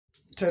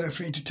tell a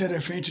friend, to tell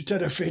a friend, to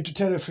tell a friend, to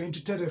tell a friend,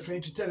 to tell a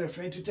friend, to tell a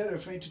friend, to tell a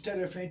friend, to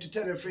tell a friend, to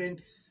tell a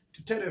friend,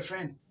 to tell a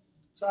friend.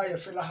 So your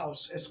fellow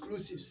house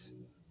exclusives,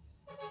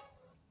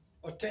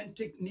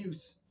 authentic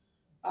news,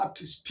 up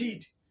to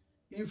speed,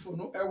 info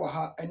no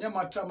ewaha, and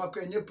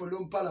yamatamako and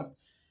yapolum palam.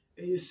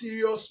 A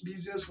serious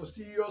business for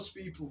serious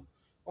people.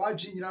 Why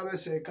Jin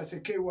say,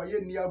 Kaseke, why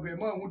ye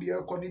grandma who the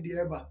aircon the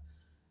eba.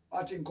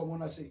 What in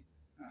common I say?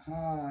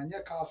 Aha,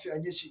 nya coffee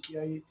and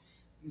yeshiki,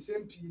 the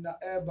same pina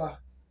eba.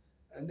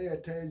 And they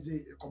tell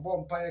you, a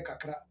cobom pie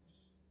kakra.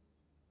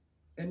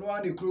 And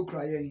one the crew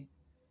crying.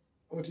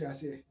 What I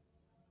say?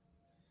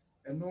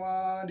 And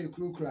one the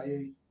crew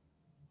crying.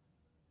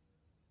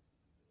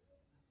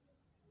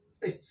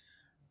 Eh,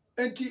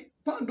 and the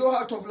Pando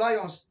Heart of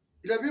Lions,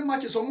 11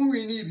 matches on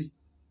Movie.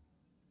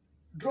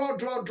 Draw,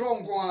 go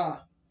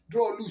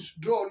draw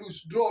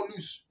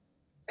loose.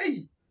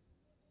 Hey,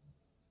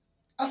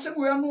 asem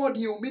we are no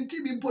odi o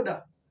minti bi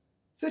mpoda.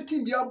 Say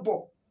team bi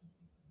abo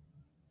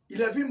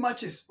 11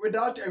 matches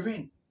without a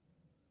win.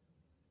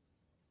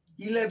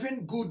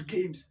 11 good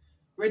games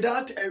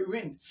without a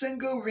win,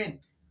 single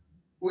win.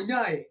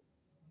 Onyae.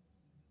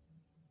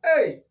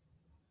 Hey,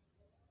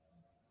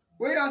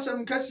 we are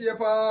some kasiye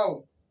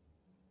pa.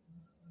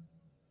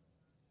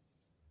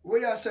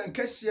 We are some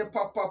kasiye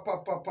pa.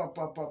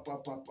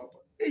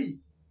 Hey.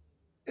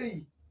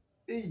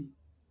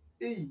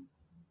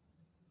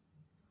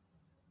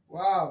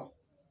 Wow.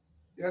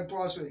 Yan to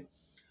aswe.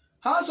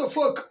 House of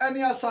Folk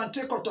any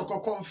Asante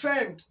Kotoko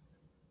confirmed.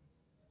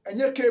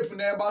 Enye Cape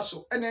na eba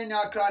so, enye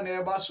Accra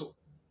na eba so.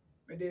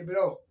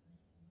 Medeama.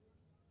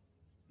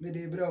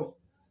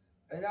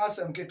 Enye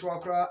asem keto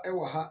akra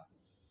ewa ha.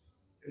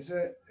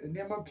 Say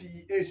nema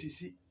P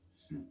ACC.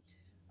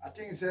 I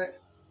think say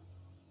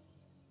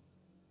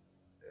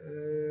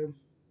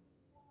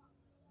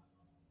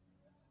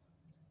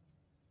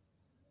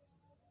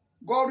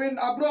Godwin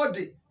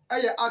Abrodi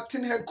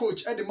acting head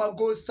coach at the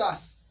Gold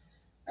Stars.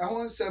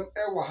 Ehon sem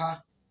ewa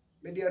ha.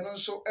 Medeama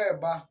nso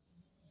eba.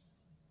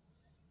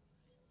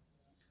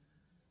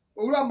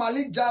 Owura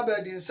Malik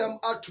Jabir din sem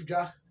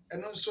atudwa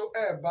eno nso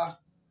eba.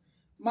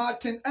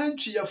 Martin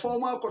Entry, a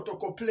former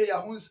Kotoko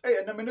player, who's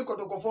a nominee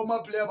Kotoko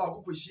former player by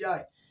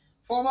Kukushia,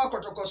 former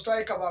Kotoko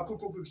striker by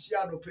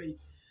Kukushia pay.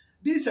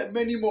 These and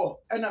many more.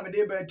 And I'm a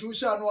day by two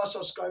shall no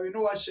subscribe,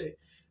 no share.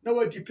 No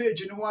what the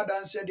page in one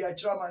dance said the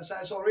chairman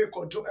signs or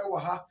record to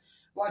Ewaha.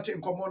 What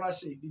in common I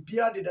say, the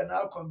beer did an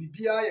outcome, the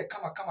beer,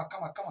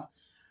 come.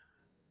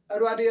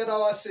 Erade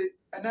da say,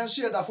 and then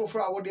she had a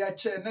for our dear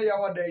chair, nay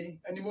our day,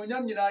 and the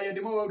Monyam Yina,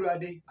 the more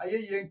ready, I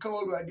ye come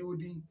over the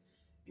woodin.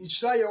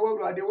 Inshira ye wo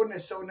de wo ne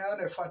sew na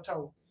na fata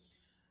wo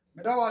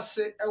meda wase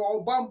e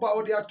wo bamba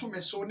wo de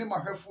atome so ne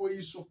mahwefo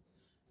yi so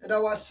meda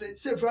wase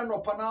se fra no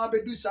pa na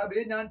bedu sa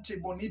be nya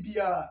nte boni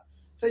bia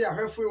se ya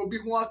hwefo obi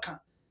ho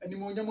aka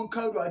animonyam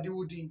nka awurade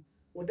wodin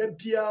wo da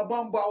bia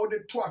bamba wo de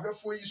to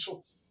ahwefo yi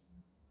so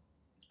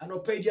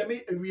anopa dia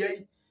me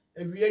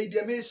awiai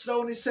dia me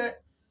sraw ni se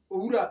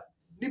owura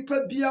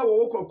nipa bia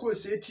wo kokko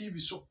se TV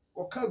so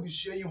wo ka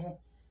abusua yi ho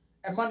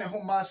e ma ne ho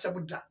ma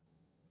asem da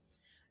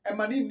e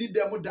ma ni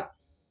dem da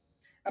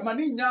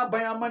Emani nya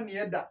bayama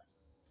nieda.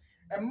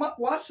 Emma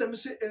wasem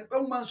se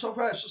emma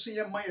nsofra so se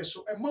yemma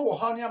yeso. Emma wo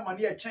ha ne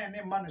amane e chen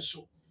ne ma ne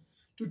so.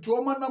 Tutu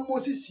oma na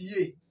Moses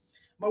ye.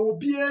 Ma wo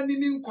bia ni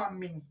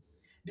nkwamen.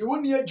 De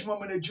woni adwuma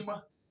ma na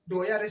adwuma.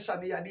 Do yare sa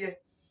ne yade.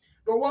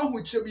 Do wa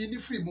hu chem yi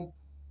ni free mu.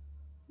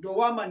 Do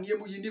wa amane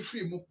mu yi ni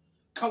free mu.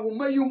 Ka wo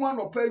mayi hu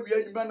anopa wi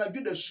anyuma na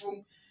dweda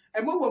suom.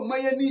 Emma wo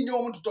mayi ni nyo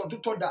wo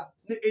totonto da.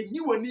 Na enyi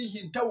woni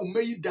hinta wo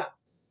mayi da.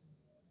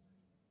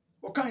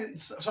 O kan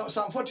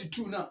Psalm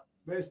 42 na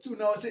verse 2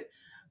 now say,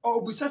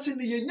 oh, busase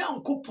ne ye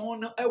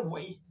nyankopon no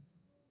ewei.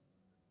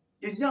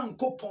 Ye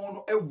nyankopon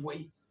no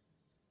ewei.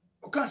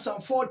 O kan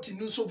Psalm 40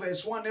 no so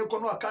verse 1 e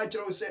kono aka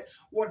kire say,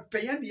 what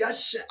peyen de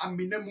ahye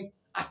amena mu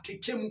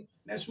ateke mu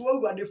na so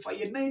awurade fa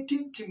ye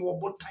 19 tim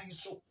obotan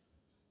so.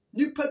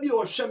 Nipa bi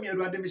o hwe me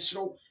awurade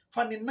mesrew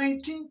fa ne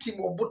 19 tim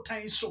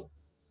obotan so.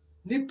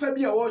 Nipa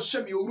bi a o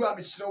hwe me owura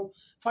mesrew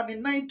fa ne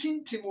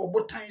 19 tim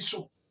obotan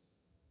so.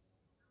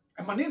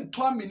 Emane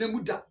nto amena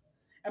mu da.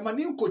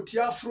 Emani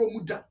nkotia afro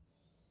mu da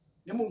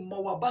nemo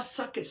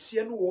mawabasa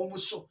kese no wo mu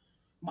so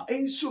ma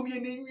ensom ye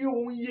ne nwie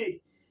wo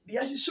ye de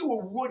ahihye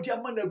wo wuo di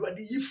ama na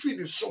awurade yi free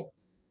ne so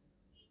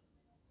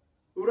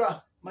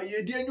ura ma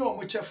ye die nwe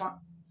wo chefa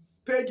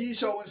page yi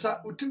so wo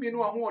nsa utumi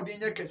no ho ode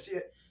nya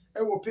kese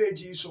e wo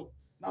page yi so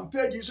na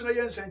page yi so na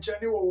ye nsenche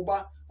ne wo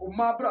ba o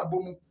ma bra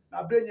bomu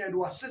na brenya de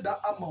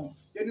waseda ama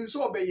ye ni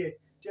so obeye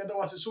tie da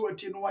wase so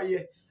ati no waye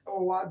e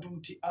wo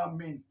wadum ti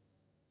amen.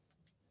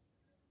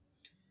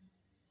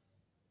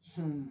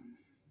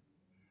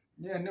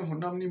 Yeah, ne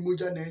honam ni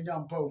moja na enya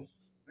mpa o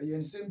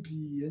yen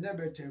sempi enya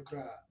bete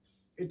kra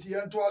eti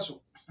yen to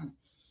aso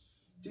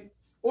ti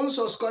on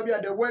subscribe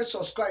ya the word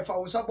subscribe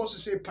for us supposed to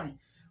say pan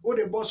o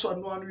the boss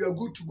one no you are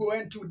good to go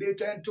into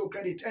data into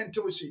credit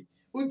into say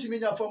untimi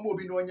nya fam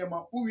obi no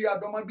onyema uwi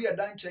adoma bi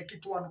adan check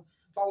it one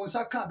for us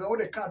card o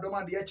the card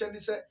doma de eche ni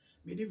say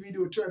me di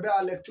video to be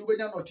alert to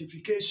benya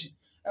notification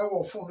e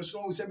wo phone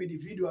so we say me the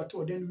video at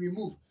all then we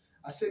move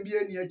asɛm bi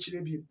ani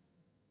akyerɛ bi.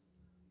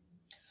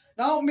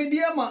 Now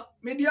Medeama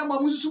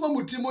mususuma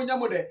mutrimo nya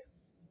mo de.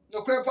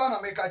 No kre pa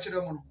na meka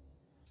kyerɛ mo no.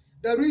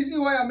 The reason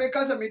why I make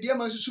us a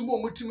Medeama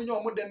mususuma mutrimo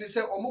nya mo de ne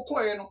sɛ ɔmo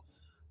kɔɛ no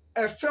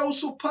ɛfɛw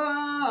so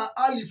pa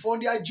alifo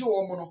de agye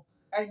ɔmo no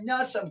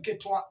ɛnya asɛm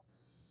ketwa.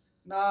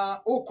 Na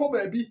okɔ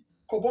baabi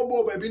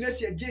kɔbɔbɔ baabi na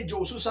sɛ gyeje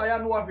osusa ya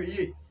no ahwɛ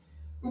yie.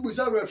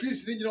 Ubusa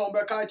referees ni nyina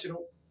ɔmbɛka akyerɛ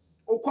wo.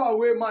 Okɔ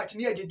away match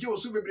ne gyeje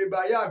osu bebrebe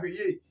ayɛ ahwɛ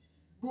yie.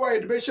 Bi wɔ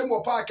yɛ de bɛhyɛ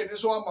mo park ne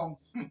so ama wo.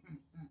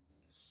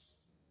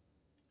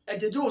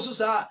 Gyeje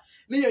osusa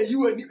ne yɛ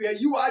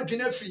yiwa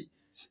adwene free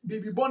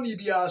bibi bɔne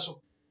biara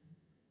so.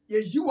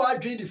 Yɛ yiwa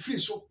adwene de free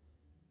so.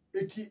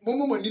 Eti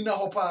momo ni na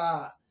hɔ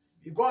pa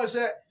because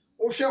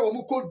wohwɛ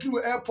wɔn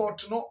kɔduru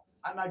airport no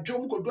anadwo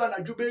mo kɔduru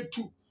anadwo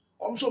bɛtu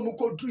wɔn nso mo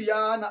kɔduru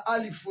ya na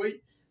alifo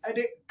yi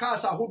ɛde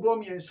cars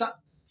ahodoɔ mmiɛnsa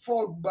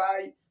followed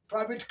by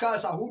private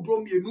cars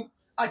ahodoɔ mmienu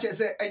akyɛ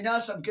sɛ ɛnya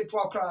asɛm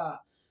ketewa koraa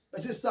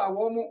bɛsesa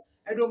wɔn mo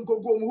ɛde wɔn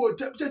kɔgu wɔn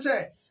hotel kyɛ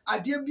sɛ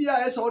adeɛ bi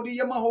a ɛsɛ ɔde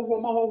yɛ ma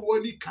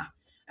hɔhoɔ ni ka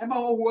ɛma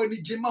hɔhoɔ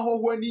ni gye ma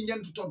hɔhoɔ ni nyɛ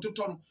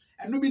ntotɔntotɔ no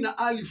ɛno bi na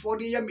alifo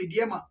de yɛ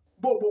Medeama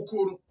bɔɔbɔ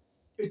kuo no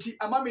eti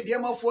ama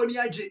Medeamafoɔ ni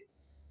agye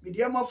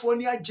Medeamafoɔ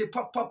ni agye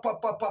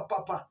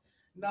papapapapapa.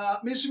 Na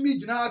me nso mi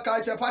gyina aka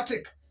akyerɛ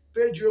Patrick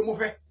page we mo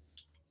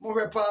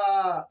hwɛ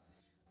paa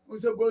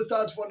unse go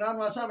start for na no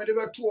asam de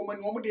beto wo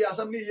mani wo de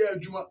asam ne yɛ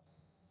adwuma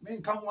me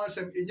nka ho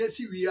asɛm enya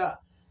si wi a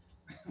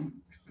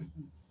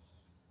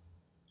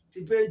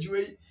ti page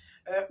we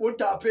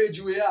wota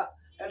page we a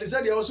ɛde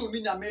sɛ deɛ also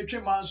ni nyame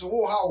twe man so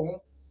wo ha wo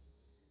ho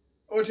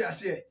o ti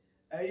ase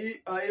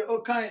ayi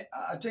o kan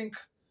I think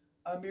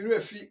me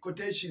refi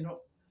quotation no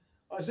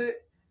I say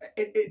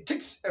it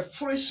takes a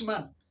foolish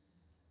man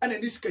and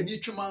this can you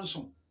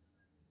manson.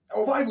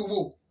 Our Bible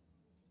mo.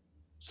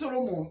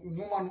 Solomon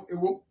woman a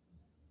wo.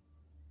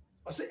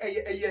 I say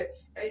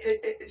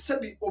a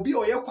sabi obi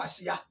or your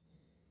quasia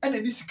and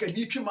this can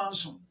you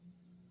manson.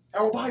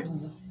 Our Bible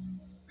mo.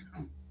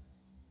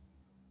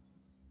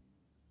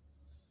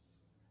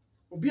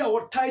 Obi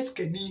our ties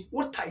kenny,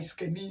 what ties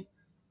kenny,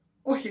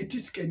 or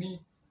hatis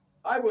kenny.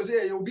 I was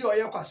a obi or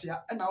your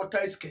quasia and our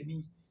ties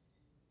kenny.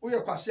 We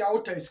are quasia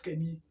out ties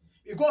kenny.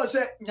 Because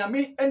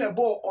nyame and a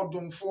ball or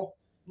dom for.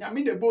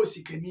 Nyame ne bo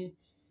sikani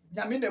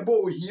nyame ne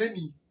bo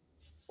ohiani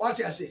what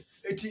I say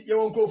eti ye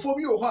won krofo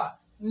bi o ho a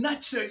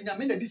natural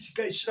nyame na di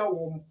sika hira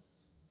wo mo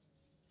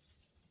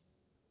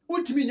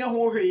untimi nya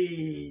ho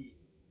hwee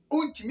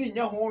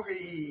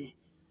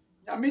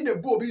nyame ne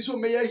bo bi so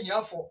meya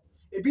hiafo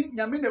ebi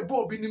nyame ne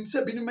bo bi nim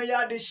se bi nim meya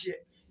ade hye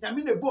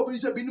nyame ne bo bi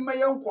so bi nim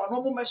meya nkwa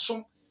no mo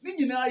mesom ni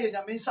nyina ye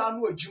nyame nsa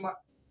no adwuma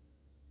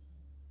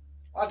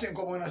what in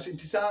common as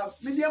intisa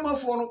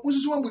Medeamafo no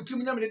mususu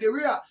ambutim nyame de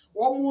we a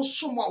wɔn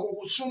som a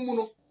wɔwɔ som mu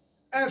no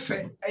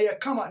ɛfɛ ɛyɛ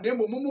kama na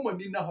emo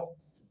momomani na hɔ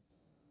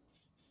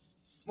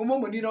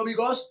momomani na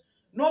because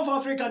North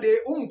Africa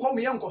de unkɔ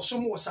me yɛ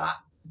nkɔsom wɔ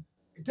saa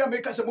nti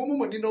America sɛ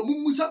momomani na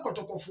mumusa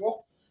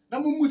kɔtɔkɔfoɔ na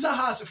mumusa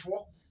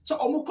haasefoɔ sɛ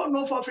ɔmo kɔ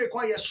North Africa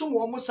yɛ som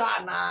wɔn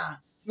saa na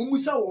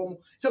mumusa wɔn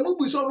sɛ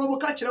mubusa ɔno mo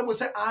ka kyerɛ mo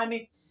sɛ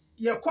aane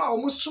yɛ kɔ a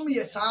ɔmo som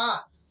yɛ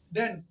saa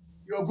then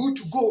you are good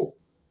to go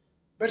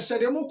but sɛ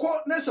de mo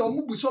kɔ na sɛ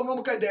ɔmo busa ɔno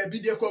mo ka da bi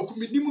de kɔ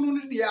akuminim no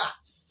ne de a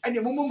and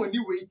your mama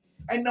anyway,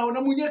 and now no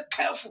more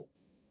careful.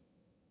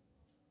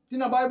 In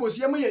the Bible,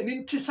 see, I'm a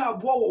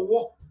nintisa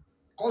war,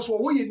 cause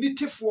what you need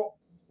for,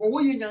 or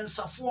what you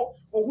answer for,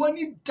 or what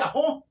need the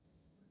home,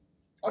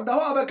 or the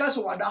whole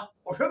castle,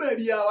 or whoever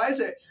be I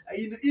say,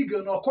 in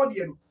eagle nor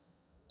cordial.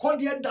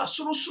 Cordial da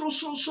so,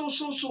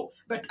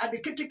 but at the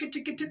kitty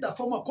the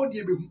former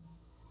cordial.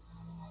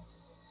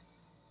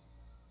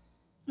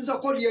 It's a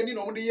cordial in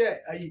on the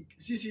air,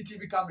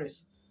 CCTV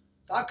cameras.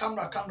 That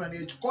camera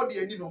need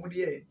cordial in on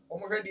the air,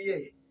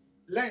 already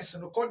lens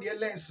no cordial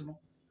lens no,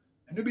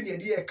 and you be the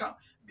idea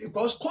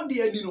because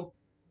cordial no.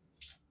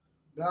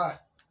 Blah.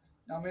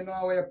 Now, me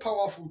know we are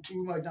powerful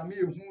too much. I mean,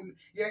 who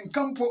yen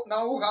campo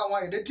now how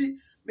I did it.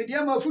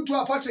 Medeama foot to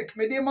a Patrick,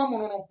 Medeama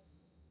mono.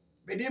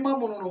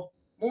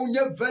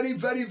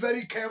 Monye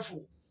very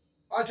careful.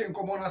 I think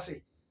come on, I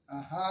say.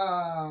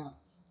 Aha.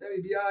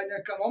 There be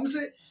a come on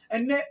say,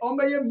 and ne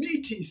on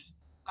meetings.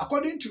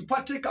 According to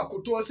Patrick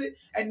Kotoko say,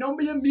 and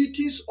number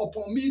meetings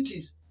upon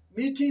meetings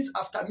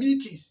after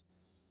meetings.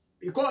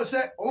 Because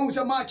almost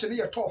a match and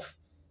a tough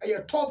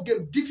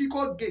game,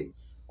 difficult game.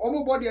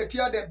 Almost body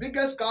the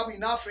biggest club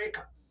in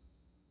Africa,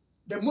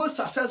 the most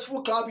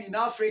successful club in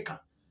Africa,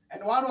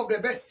 and one of the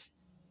best,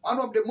 one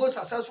of the most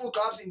successful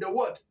clubs in the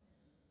world.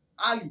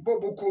 Ali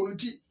Bobo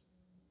Konuti.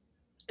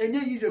 And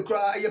is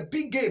a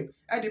big game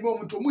at the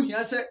moment.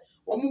 Omuhia said,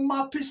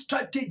 Omumapi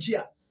strategy.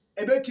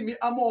 Ebetimi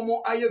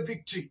amomo aye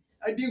victory.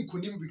 I didn't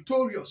kunim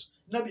victorious.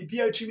 Nabi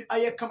biachimi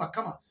aye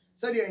kama.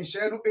 Said the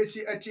enshano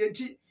AC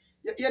AT&T.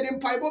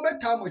 Yadin paibo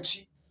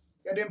betamochi.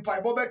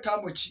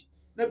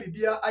 Nabi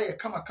bia aye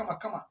kama.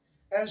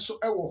 And so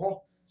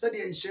ewo said the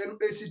enshano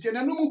AC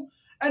tenanumu.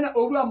 And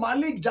over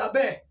Malik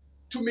Jabir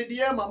to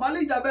Medeama.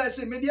 Malik Jabir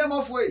say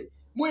Medeama way.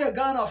 Moya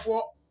Ghana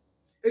for.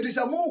 It is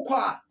a more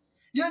qua.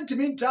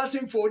 Yentimi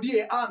dressing for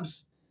the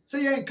arms.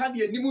 Say yen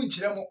candy nimun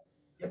chiremo.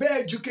 ye be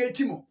educate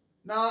mo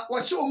na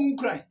wo se omu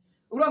nkran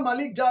ura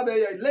Malik Jabir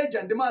ye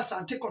legend de ma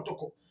Asante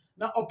Kotoko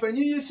na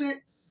opanyin yi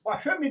se wa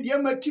hwe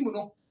Medeama team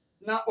no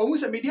na omu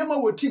se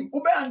Medeama wo team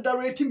wo be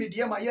underrate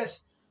Medeama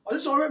yes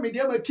also hwe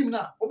Medeama team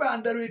na wo be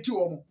underrate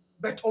wo mo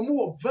but omu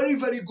wo very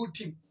good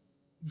team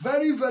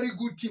very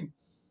good team.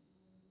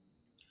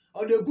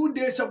 On the good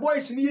days a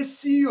boys ni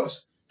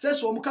serious say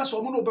so omu ka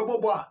so omu no be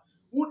bobo a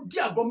wo di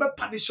agom be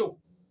punish you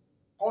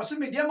or say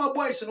Medeama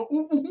boys no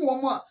uhu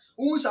omu a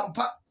wo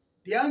sampa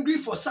they are angry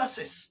for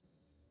success.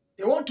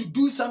 They want to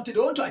do something. They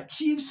want to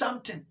achieve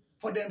something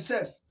for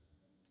themselves.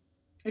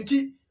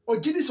 Enti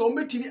ogidi so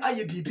ombetimi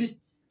aye bibi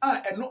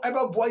eno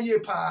ebe boa ye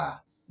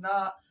pa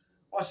na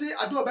o say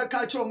ado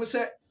obeka kire omu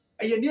say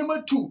eye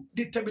niema to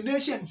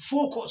determination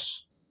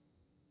focus.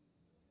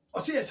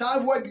 O say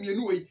esa word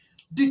mienu we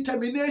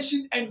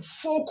determination and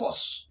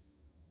focus.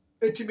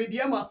 Eti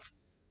Medeama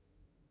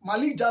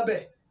Malik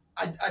Jabir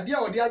ade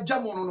a ode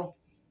agamo no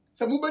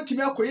se mu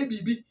betimi akoye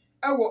bibi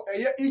ewo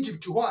eye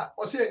Egypt ho a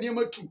o say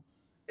niema to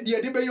de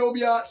ade be ye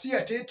obia se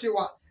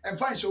yetetewa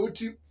emfa nso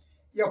otim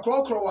ye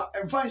krokrowa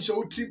emfa nso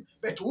otim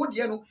but wo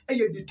de no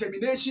eye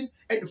determination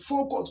and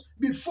focus.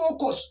 Be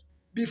focused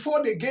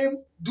before the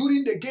game,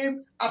 during the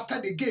game,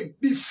 after the game.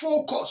 Be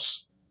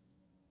focused.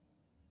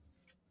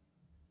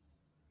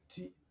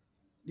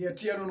 The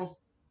tiano no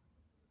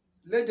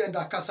legend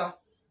akasa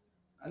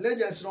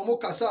legends no mo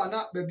kasa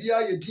na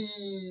babia ye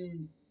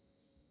din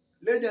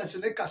legends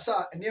ne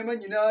kasa enema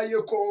nyina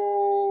ye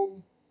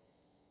ko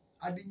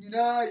adi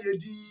nyina ye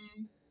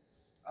din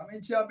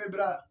amintia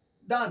mebra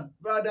Dan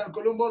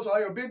Columbus or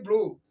your big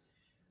bro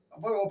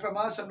boy open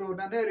masam no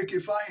na Eric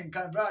fine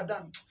kan bra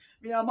Dan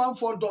me a man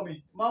for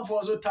dummy man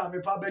for so time me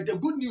pa but the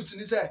good news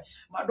ni say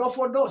my door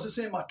for doors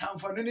say my time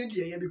for no ne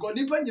dey because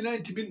nipa nyina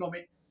ntimi no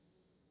me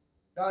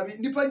Dabi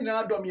nipa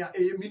nyina dom ya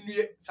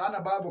minue sa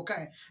na Bible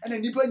kan and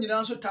nipa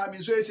nyina so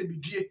time so ese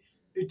bidue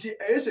eti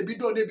ese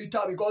bido na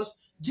bita because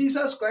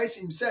Jesus Christ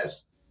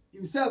himself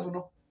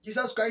no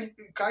Jesus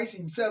Christ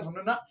himself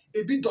no na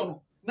ebido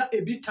no na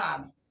ebita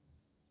no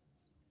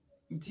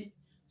nti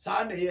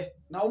sa na ye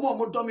na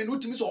omo dom no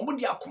timi so omo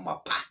de akoma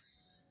pa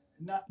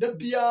na da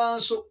bia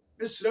so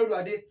mesra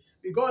Awurade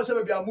because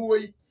say bia mu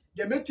wei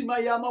de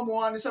metima ya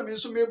mamo an say me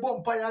so me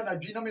bom pa ya na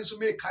dwi na me so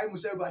me kai mu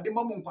say Awurade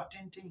mamo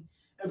nkwatenten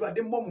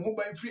Awurade mbɔ mo ho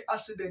ban free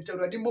accident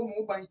Awurade mbɔ mo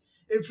ho ban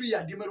free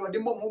yade Awurade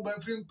mbɔ mo ho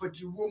ban free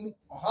mpatiwo mu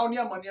ɔhaw ne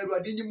amane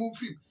Awurade nyi mu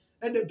free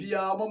na da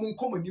bia mo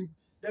nkomanim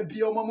da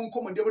bia mo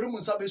nkomanim de mo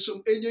nsa be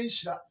som enye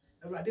nhyira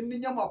Awurade ne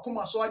nyama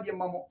akoma so ade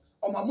mamo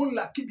ɔmamo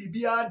laki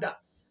bibia da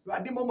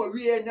Awurade mo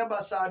wie nya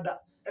basa da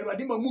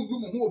Awurade mo nnu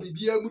mo ho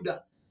bibia mu da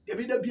de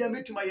bi da bia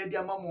metima yade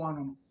amamo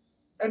ano no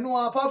ɛno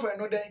apa fa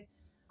no den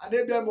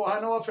ade bia mo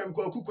ha na wa frem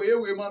ko akuko ye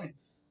we mame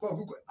ko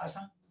akuko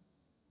asa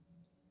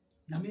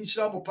na me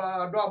nhyira mo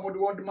pa do amode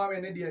word ma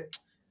we ne de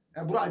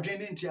ebro adwen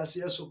ne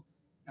ntiase so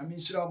na me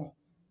nhyira mo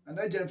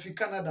na agya mfi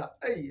Canada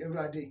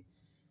Awurade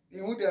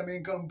ehu de me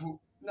nkampu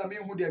na me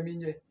hu de me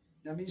nye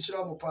na me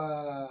nhyira mo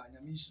pa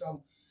na me nhyira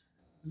mo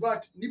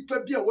but nipa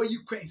bia wayi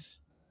queens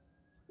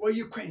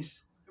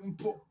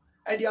mpo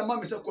e de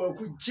ama me se ko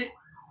akugye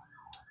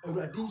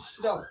Awurade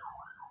nhyira wo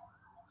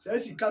sa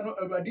sika no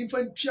Awurade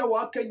mfa ntua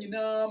wa aka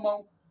nyina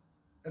ma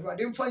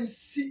Awurade mfa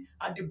nsi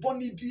ade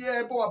boni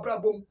bia e ba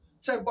wabrabom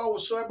say ba wo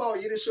so e ba wo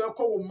yire so e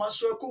ko wo ma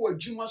so e ko wo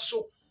adwuma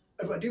so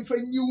Awurade mfa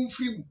nyi wo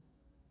mfiri mu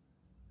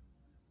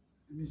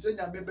mi se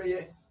nyame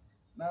beye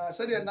na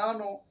se de na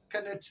no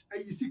Kenneth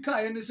ayisi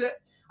kan ye ne se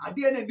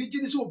ade na mi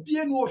gini se obi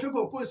enu wo hwe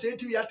ko se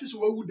eti ya te so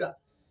wawuda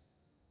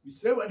mi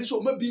se Awurade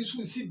so ma bi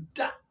nso nsi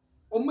da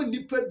o ma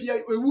nipa bia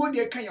ewuo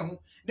de kan ye ho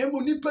na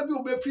mo nipa bi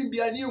obefiri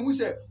bia ne ehu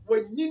se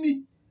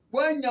wanyini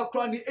wanya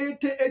kra ne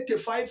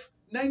 8085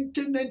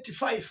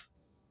 1995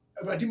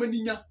 Awurade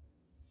maninya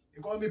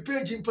because me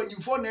page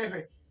mpanyimfo na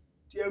ehwe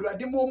ti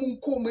Awurade mo mu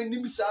nko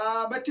manim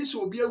saa beti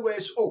so obi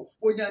awes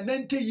onya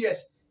 90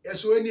 years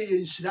eso ene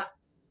ye nhyira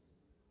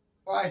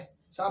why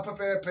saa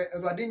pepepe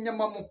Awurade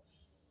nyama mo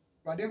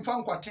Awurade mfa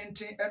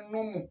nkwatenten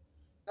eno mo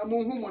na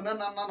mo hu mo na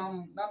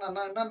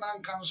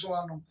nkanso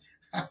ano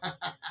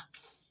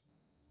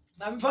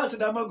na mfa se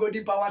da ma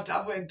godi power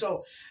travel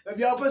ento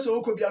bia opese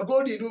okobia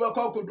godi du ba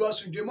kwa kodu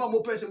asundwe mo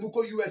opese mu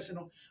ko US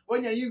no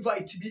wonya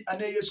invite bi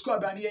ana ye school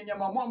ba na ye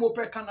nyama mo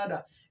pe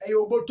Canada eye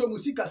oboto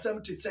musika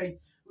sem te sei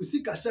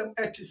usika sem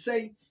ete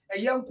sei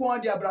eye nko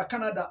ade abra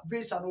Canada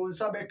visa no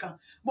nsa beka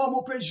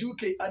mo pe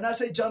UK ana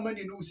se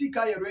Germany no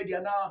usika ye ready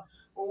ana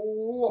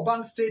o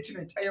bank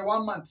statement eye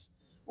 1 month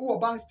o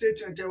bank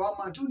statement eye 1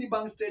 month uni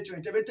bank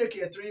statement e be take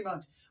ye 3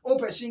 months o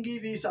pe shingi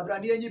visa bra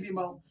na ye nyi bi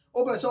ma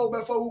oba so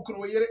oba fa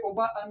wukunu yere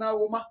oba ana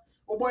woma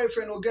o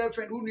boyfriend o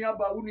girlfriend unu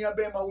ya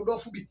be ma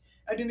wodofu bi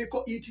ede ne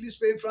ko Italy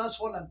Spain France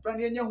Holland plan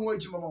enya ho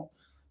adwuma mo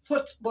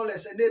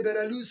footballers and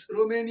Belarus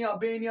Romania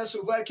Albania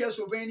Slovakia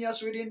Slovenia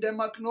Sweden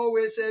Denmark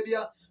Norway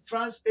Serbia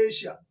France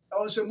Asia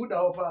also muda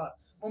opa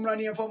momra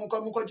ne enfo mo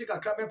ko jika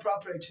krame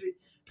prapra chiri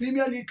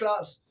Premier League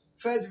clubs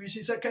first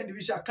division second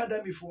division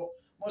academy for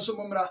mo so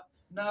momra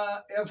na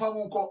enfo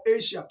mo ko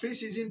Asia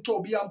pre-season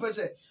tour bi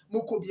ampese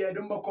mo ko bi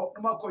edem ko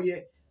no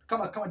makoye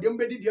kama dem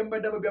bedi dem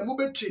beda ba mo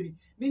betreni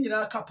ni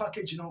nyina ka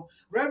package no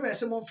reverend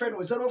se mo friend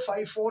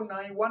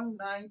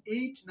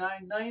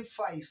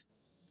 0549198995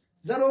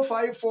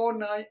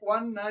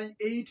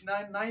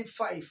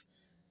 0549198995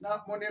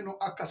 na mo ne no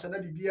akasa na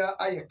bibia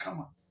aye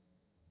kama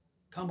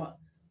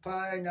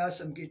pa nya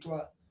asem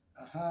ketwa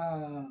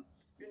aha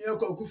ni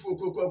akwakufu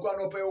okokwa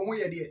no pa wo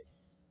ye de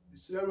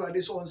Israel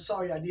ade so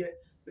onsa ya de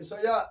so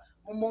ya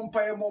mo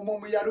mpaye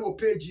mo yare o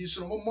page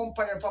so mo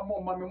mpaye mfa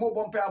mo ma me mo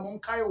bo mpaye mo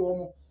nkai wo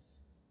mo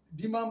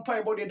di ma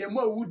mpaye bo de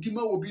mo awu di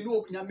ma obi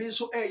no nyame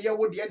so ye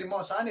wo de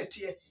ma sa na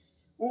tie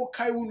wo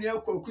kai wo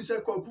nua kwaku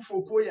se kwaku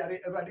fokuo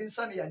yare Awurade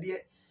nsa ne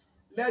yade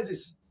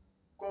lezis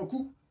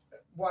kwaku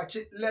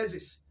boache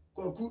lezis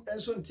kwaku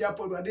enso ntia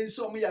po Awurade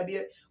nsa o mo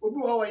yade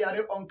obi ho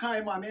yare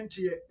onkai ma me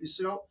ntie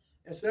Israel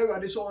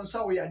Awurade so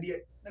onsa wo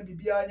yade na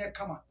bibia anya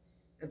kama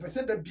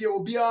epese da bia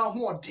obi a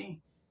ho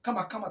odin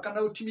kama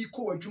kana otimi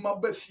ko adwuma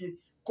ba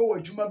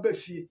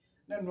fie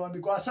na no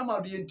because some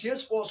the NTS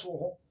sports wo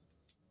ho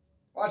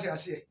what you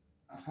say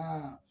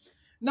aha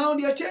now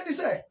the change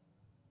say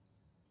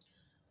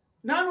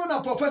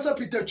na Professor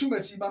Peter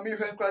Kumasi ma me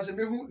hwe kwase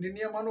me hu ne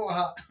niema no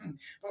ha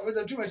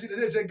Professor Kumasi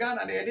dey say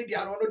Ghana na yede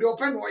dia no dey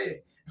open wo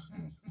ye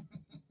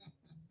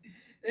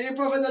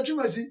Professor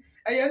Kumasi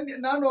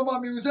na ma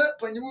me use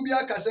panyimu bi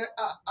aka say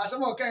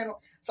asem okan no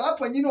sa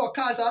panyi no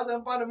oka sa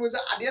asem pa no mu say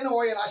ade na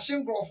wo ye na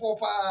hyengrofo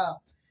pa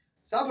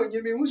sa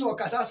panyi me hu so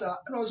okasa sa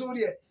na so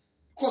de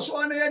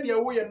koso na ye de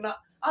wo ye na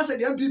asa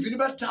de MPP ni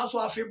beta so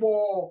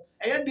afebo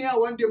eye den a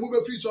one day mu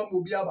be free so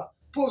mo bi aba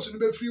post no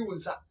be free won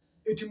sa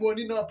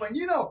etimoni na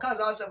panyi na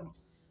okasa asem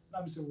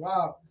na me say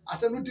wow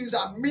asem no teams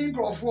are mean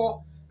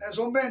grofo na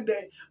so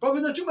mende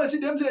Professor Kumasi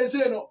dem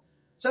say no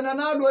say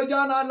na do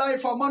aja na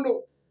life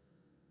amano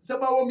say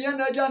ba wo mia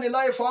na aja na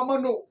life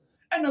amano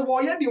ena wo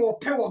ye de wo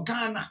pe wo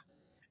Ghana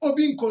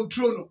obi in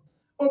control no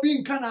obi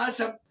in kana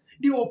asem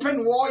de wo pe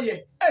no wo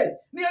ye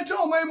ni etra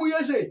o mai mu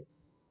ye say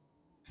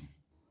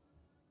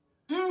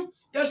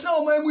yɛtena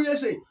ɔman mu yɛ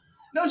sei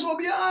na so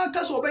obiara ka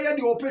sɛ ɔbɛyɛ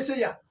deɛ ɔpɛ sɛ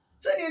ya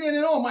sɛdeɛ ne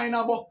na ɔman no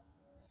abɔ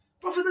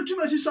Professor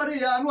Kumasi sɔre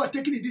yɛ a na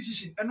ɔtake ne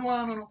decision ɛno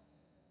ano no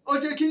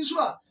ɔtake nso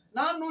a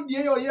n'ano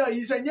deɛ yɛ ɔyɛ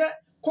ayi sɛ nyɛ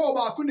kɔɔ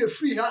baako na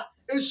firi ha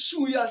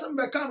esu yi asɛm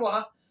bɛka no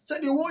ha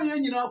sɛdeɛ wɔyɛ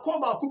nyinaa kɔɔ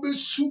baako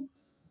bɛsu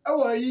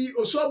ɛwɔ ayi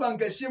osu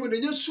abankɛseɛ mu na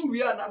nyɛ su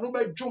wie a n'ano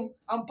bɛdwom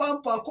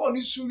ampampa kɔɔ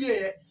ne su wie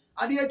yɛ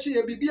adeɛ kye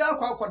yɛ biribiara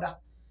akɔda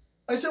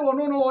ɛsɛ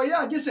wɔn no ɔyɛ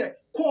agye sɛ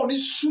kɔɔ ne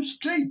su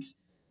straight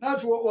na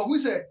afei wɔn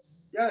sɛ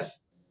yes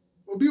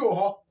obi wɔ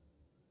hɔ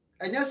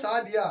ɛnyɛ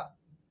saa deɛ a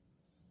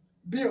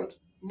build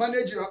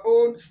manage your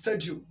own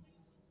stadium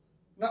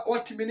na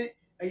wɔtumi ne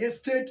ɛyɛ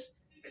state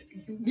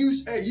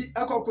news ɛyi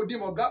akɔkɔdi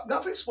mu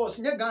graphic sports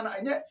nyɛ Ghana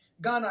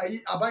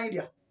ɛyi aban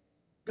deɛ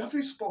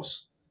graphic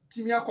sports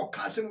timi akɔ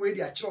kasɛm wei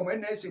de akyerɛ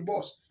wɔn NSA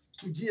boss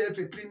to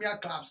GFA premier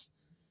clubs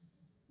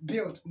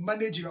build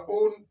manage your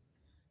own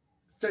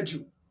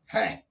stadium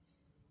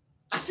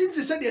asim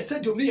te sɛ deɛ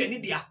stadium no yɛ ne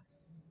deɛ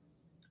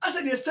I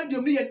said the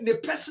stadium near the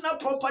personal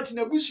property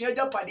na bush ya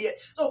japade.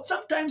 So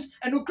sometimes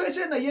and no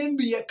crazy na yen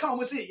be ye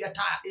come say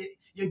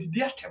ye did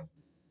atem.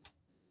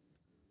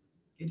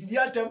 Ye did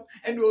atem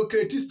and no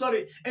create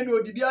story and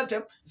no did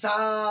atem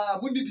sa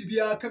mundi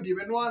bibia ka bi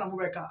no ana mo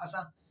beka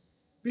asa.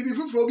 Bibi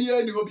fufuro bi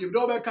ani ho bi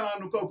do beka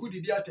no ko ku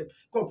did atem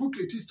ko ku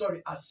create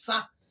story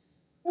asa.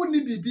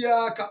 Mundi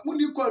bibia ka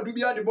mundi kwadu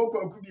bia de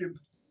bokwa ku bi.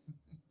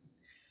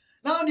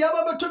 Now the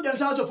aba beto dem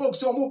house of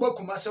folks so mo ba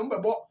Kumasi mo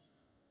bebo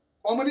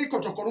omori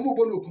Kotoko no mo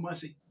bo no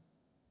Kumasi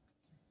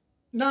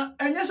na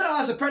enye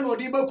sa as pen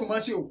odi ba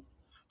Kumasi o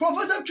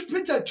Professor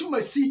Peter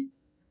Kumasi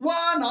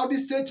wa na the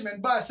statement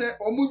ba say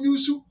omo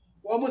nyusu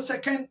omo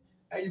second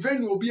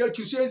event obi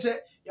atuse say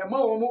ya ma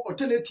omo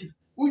alternative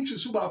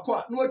unchusu ba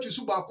ko na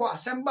wachusu ba ko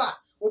asemba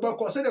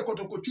obako say the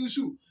Kotoko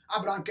chusu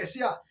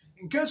abrankese a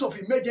in case of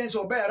emergency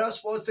obera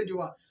sports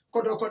stadium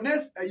Kotoko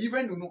next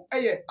event no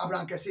eye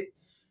abrankese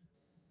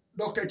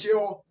Dr.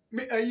 Cheo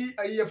me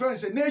ayi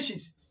friends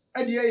nations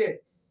ade eye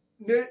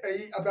ne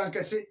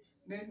abrankese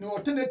ne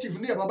alternative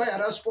ne baba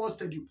yara sports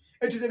stadium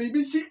it is a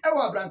BBC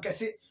ewa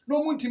abrankese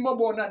no muntima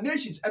bo na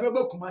nations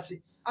ebeba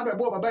Kumasi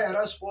abebo baba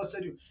yara sports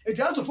stadium it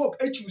has to folk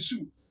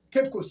echusu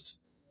Cape Coast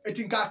it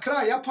in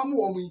Accra ya pam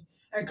wo mu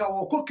enka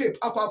wo ko Cape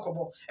akwa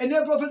akobo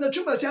ene Professor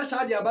Kumasi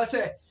asa de aba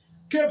say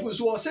Cape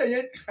so wo say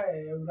ye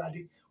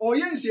urade o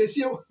ye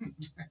nsiesie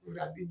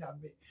urade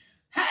nyame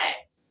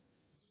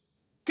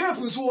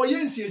Cape so wo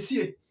ye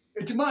nsiesie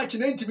eti match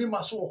na ntimi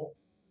maso ho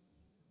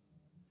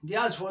the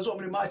as for so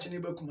many match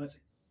in Kumasi.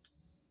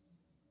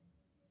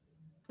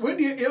 When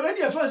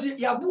the first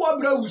yabu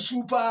abra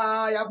usu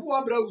pa yabu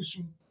abra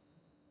usu.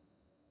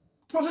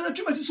 Professor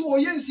Kumasi so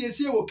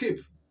yensie wo Cape.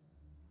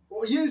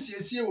 O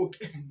yensie wo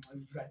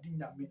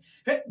Radina me.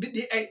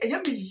 The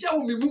yami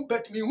yawo me mu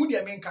bet me hu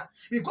de menka.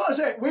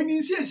 Because when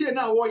yensie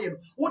na wo ye no,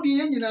 wo de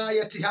yen nyina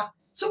yete ha.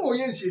 So wo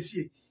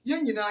yensie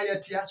yen nyina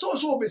yete ha. So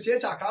obesie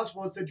sa class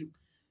sports stadium.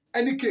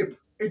 Any Cape,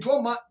 it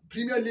will ma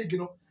Premier League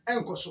no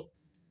enkoso.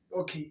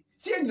 Okay.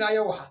 See nyina ye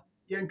wo ha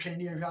ye ntwen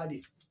ne hwe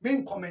ade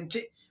men comment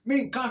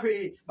men ka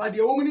hwe but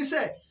the woman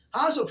say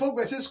house of folk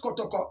versus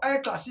Kotoko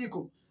El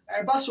Clasico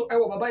eba so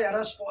ewo Baba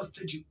Yara Sports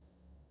Stadium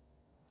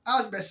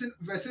as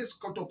versus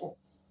Kotoko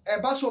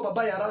eba so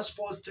Baba Yara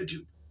Sports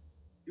Stadium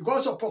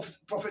because of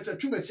Professor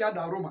Twumasi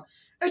Adaroma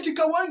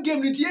etika one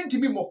game ni tie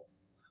ntimi mo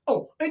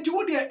oh enti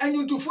wo de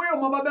anyuntufo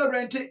ye mama be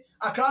rent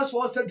Accra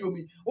Sports Stadium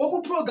mi wo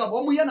mu program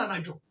wo mu ye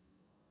nanadwo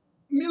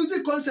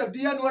music concept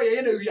ye no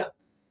ye na wia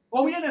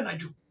wo mu ye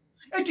nanadwo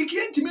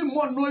etiki ntimi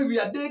mo no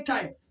wia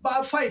daytime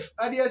by 5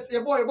 ades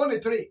ye boy born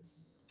 3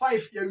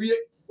 5 ye wie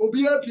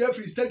obi apia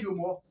free stadium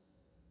ho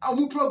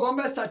amu program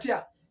be start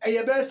a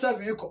eye be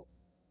 7 ko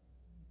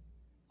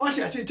what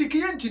you say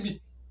etiki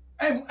ntimi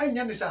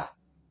enya ne sa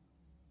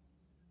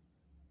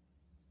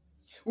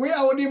we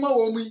are only ma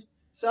wo mu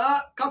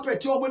sa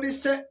carpet o mo de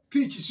se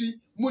pitch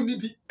si mo ni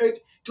bi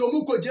to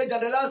mu ko jeja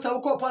the last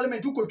time ko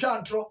parliament ko twa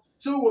antro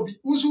so wo bi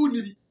usu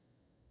ni bi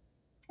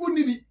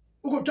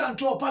ko twa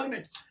antro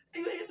parliament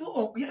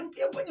oh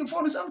you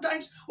for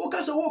sometimes o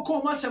ka so wo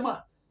ko ma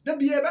sema da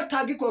bi e be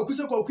tag ko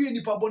akuse ko akue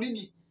nipa boni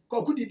ni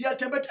ko ku di dia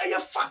tembet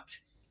eye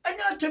fact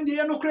anya atem de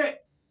ye no kre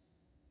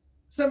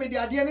se me de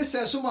ade ne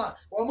se so ma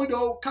wo mo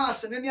do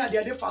cars ne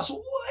ade de fa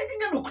so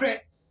anya no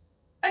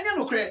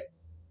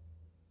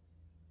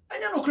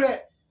kre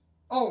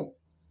oh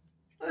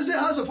I say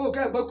house of folk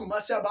e ba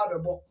Kumasi aba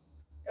bebo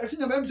e fi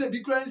nyama say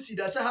bi kran si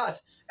da say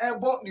house e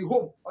bo ni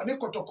home oni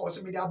Kotoko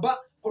se me de aba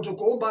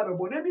Kotoko ba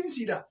bebo na bi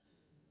si da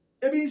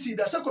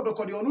say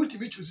Kotoko de onu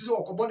timi choose say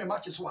okobo ne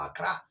match so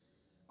Accra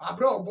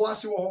abra obo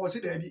ase wo ho se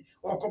da bi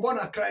okobo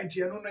na Accra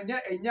ntie no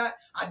enya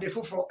ade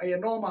foforo e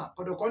normal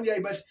Kotoko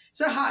ndia but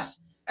say house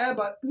e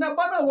ba na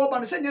ba na wo ba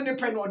ne say nya ne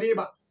pe no de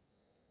ba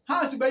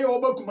house be ye wo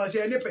ba Kumasi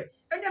e ne pe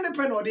enya ne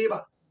pe no de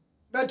ba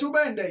but u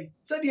ben dey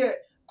say de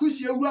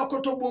kusi ewu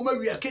akotogbo ma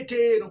wia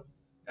kete no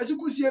esi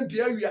kusi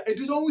empia wia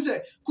edu don hu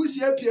se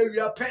kusi empia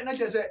wia pe na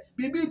che se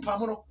bibi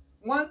pam no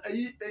wan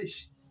ayi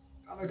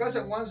ameka se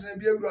once na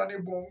bi ewura ne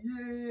bom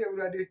ye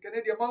ewura de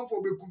kene de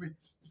manfo bekume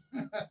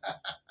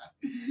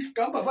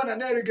kan papa na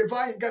na rege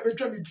fine ga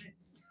betwa miti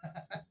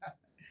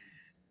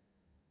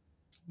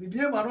bibi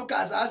e ma no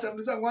ka sa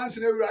asem se once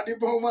na ewura ne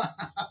bom ma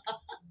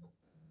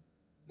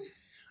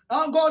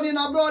God in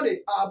abroad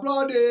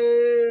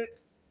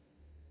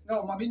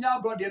no mami nya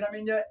abroad na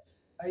me nya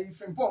ai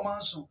Frempong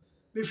Manso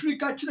me free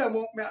ka kire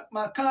mo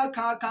ma ka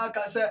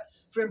say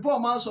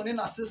Frempong Manso ni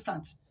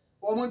assistant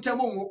wo mo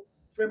ntemo wo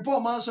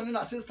Frempong Manso ni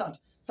assistant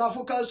sa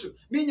focus to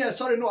me nya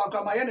sorry no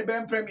akwa ma ye ne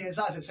ben premier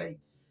sa asesen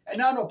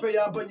ena no pe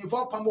ya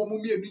mpanyifo pam wo mo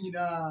mienu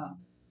nyina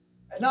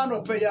ena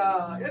no pe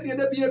ya ye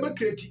de bia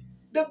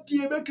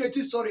be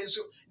create story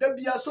so da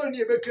bia story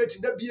ni be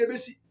create da bia be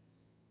si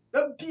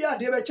da bia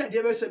de be cha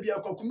de be se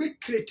bia ko me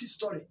create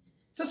story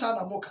se sa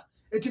na moka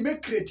eti me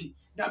create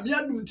na me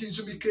adum tin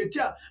so me create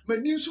a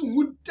mani so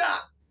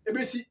muda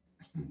ebesi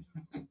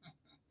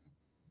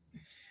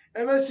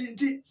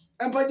ti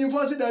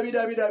empanyimfo se dabi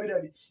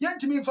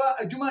yentimi fa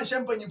adwuma hye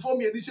empanyimfo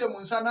me ani se mu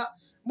nsa na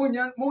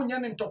monya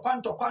ne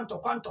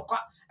ntokwa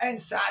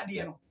ensa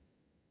ade no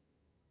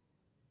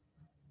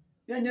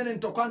yenya ne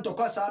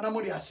ntokwa sa na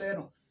mo de ase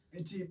no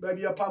enti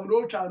baby apam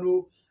no twa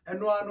no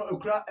eno ano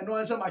ekura eno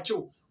ansa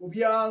machew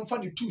obi a mfa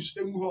ne tools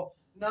emu ho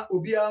na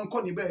obi a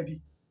nko ne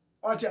baabi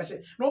what I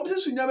say no mse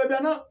sunya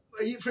baabi na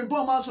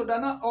Frempong Manso da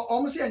na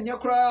o mse enye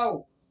kura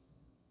o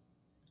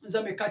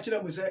nza me ka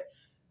kire mu se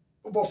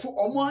obofo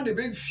omo an de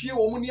be fie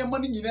wo mo ne ma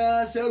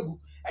nyina sa agu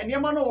ene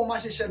ma no wo ma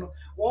hyehye no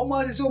wo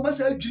ma se o ma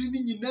sa adwiri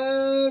ni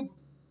nyina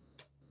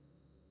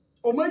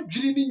o ma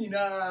adwiri ni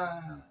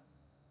nyina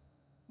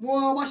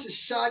mo ma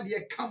hyehye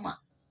de kama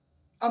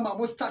ama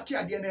mo start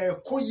ade na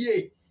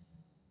ekoye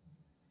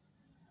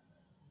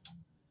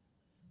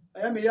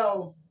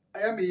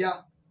ayame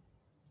ya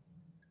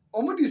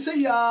omo di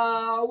say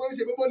ya we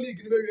say Bebo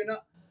League ni be we na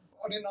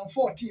on na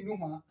 14 no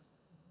ma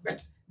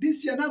but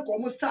this year na ko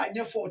mo start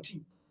anya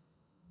 14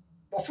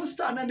 but for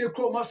start na ne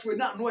kro ma fwe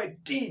na no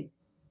 18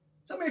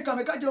 so me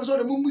ka je so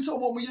de mo musa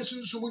mo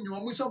yesunsu mo nyu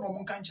mo musa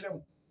mo nka nkire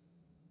mo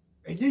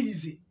enye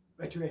easy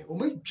but we o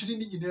ma dwiri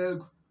ni nyina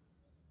agu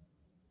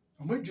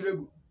o ma dwiri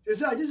agu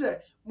say aje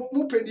say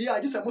mo peni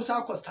aje say mo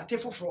sa ko start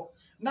foforo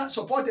na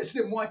supporters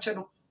ne mo ache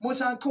no mo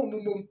sa nka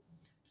omumom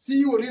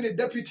CEO ni ne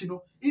deputy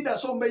no either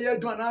so mbe ye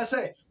adwan na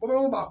say bo be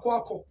mo ba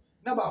akọ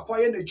na ba akọ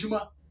ye na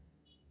djuma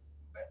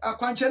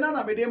akwanche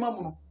na Medeama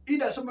mu no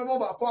either so mbe mo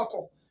ba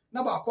akọ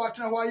na ba akọ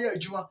atena ho ye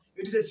adwuma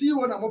it is a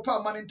CEO na mo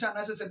pa man intern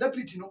na say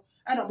deputy no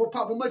na mo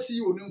pa mo ma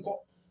CEO ni nko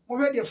mo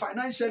hwe de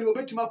financially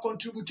obetima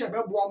contribute e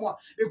be boa mo a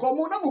because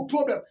mo na mo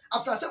problem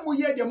after say mo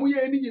ye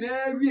ni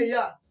nyina wie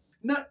ya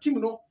na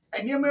team no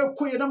enema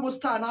ekoye na mo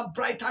star na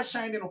brighter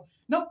shine no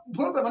na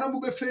problem na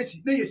mo be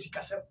face na ye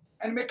sikasem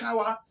en me kan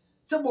wa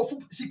se bo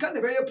sika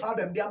de be ye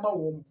problem de ama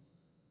wo mu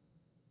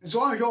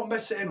so an yo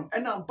mbese no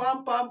na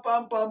pam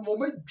mo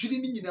ma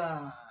dwiri ni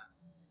nyina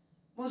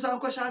mo san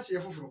ko sha ase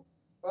foforo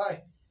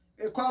why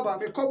e kwa ba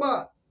me ko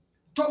ba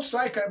top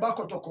striker ba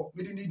Kotoko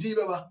me di ni din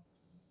beba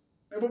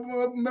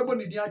me bo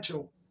ni din a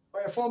chew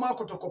o former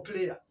Kotoko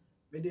player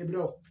me de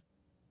bro